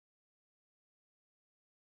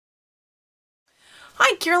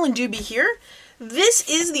Hi, Carolyn Dube here. This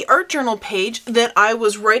is the art journal page that I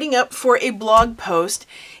was writing up for a blog post,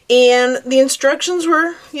 and the instructions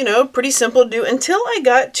were, pretty simple to do until I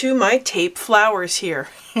got to my tape flowers here.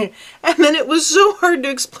 And then it was so hard to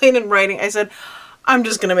explain in writing. I said, I'm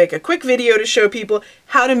just going to make a quick video to show people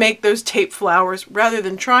how to make those tape flowers rather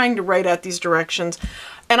than trying to write out these directions.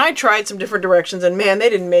 And I tried some different directions and man, they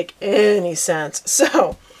didn't make any sense.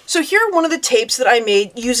 So here are one of the tapes that I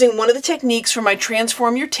made using one of the techniques from my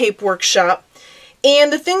Transform Your Tape workshop.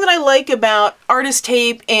 And the thing that I like about artist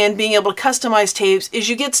tape and being able to customize tapes is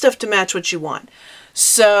you get stuff to match what you want.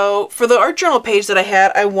 So for the art journal page that I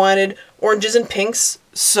had, I wanted oranges and pinks,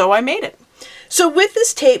 so I made it. So with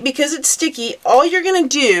this tape, because it's sticky, all you're going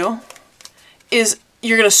to do is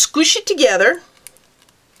you're going to squish it together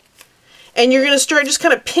and you're going to start just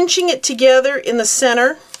kind of pinching it together in the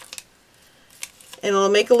center. And it'll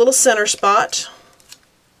make a little center spot.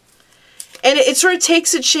 And it sort of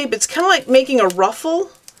takes its shape. It's kind of like making a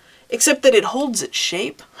ruffle, except that it holds its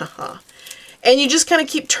shape. And you just kind of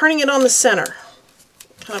keep turning it on the center.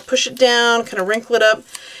 Kind of push it down, kind of wrinkle it up.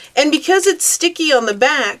 And because it's sticky on the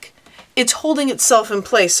back, it's holding itself in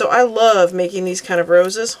place. So I love making these kind of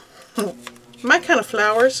roses. My kind of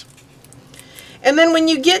flowers. And then when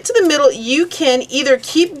you get to the middle, you can either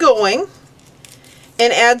keep going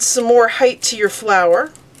and add some more height to your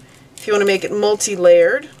flower if you want to make it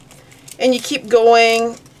multi-layered. And you keep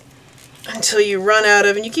going until you run out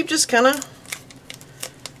of, and you keep just kind of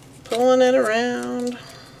pulling it around,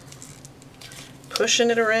 pushing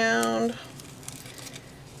it around.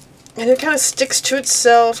 And it kind of sticks to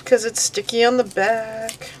itself because it's sticky on the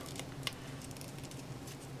back.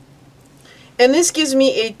 And this gives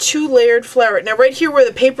me a 2-layered flower. Now right here where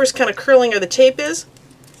the paper's kind of curling or the tape is,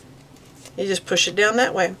 you just push it down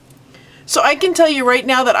that way. So I can tell you right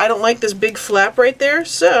now that I don't like this big flap right there,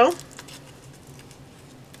 so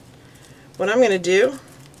what I'm going to do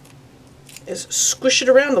is squish it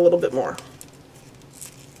around a little bit more.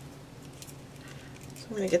 So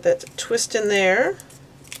I'm going to get that to twist in there.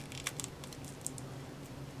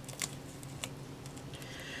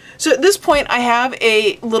 So at this point I have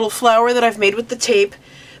a little flower that I've made with the tape.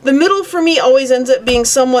 The middle for me always ends up being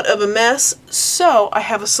somewhat of a mess, so I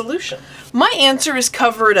have a solution. My answer is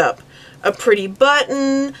cover it up. A pretty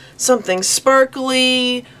button, something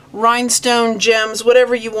sparkly, rhinestone gems,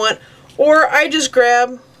 whatever you want. Or I just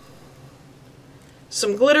grab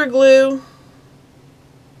some glitter glue,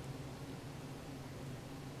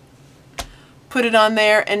 put it on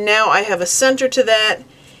there, and now I have a center to that.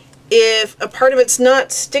 If a part of it's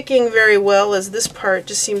not sticking very well, as this part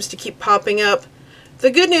just seems to keep popping up, the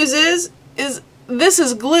good news is this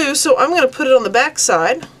is glue, so I'm going to put it on the back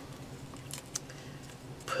side.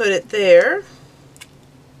 Put it there.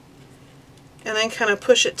 And then kind of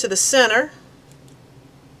push it to the center.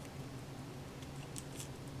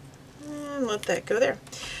 And let that go there.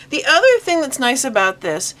 The other thing that's nice about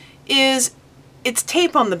this is it's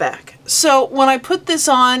tape on the back. So when I put this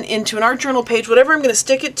on into an art journal page, whatever I'm going to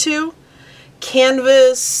stick it to,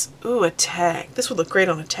 canvas, ooh, a tag. This would look great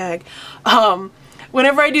on a tag.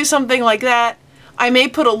 Whenever I do something like that, I may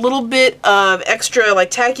put a little bit of extra like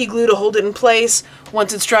tacky glue to hold it in place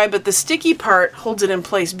once it's dry, but the sticky part holds it in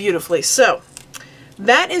place beautifully. So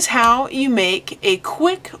that is how you make a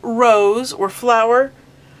quick rose or flower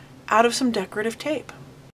out of some decorative tape.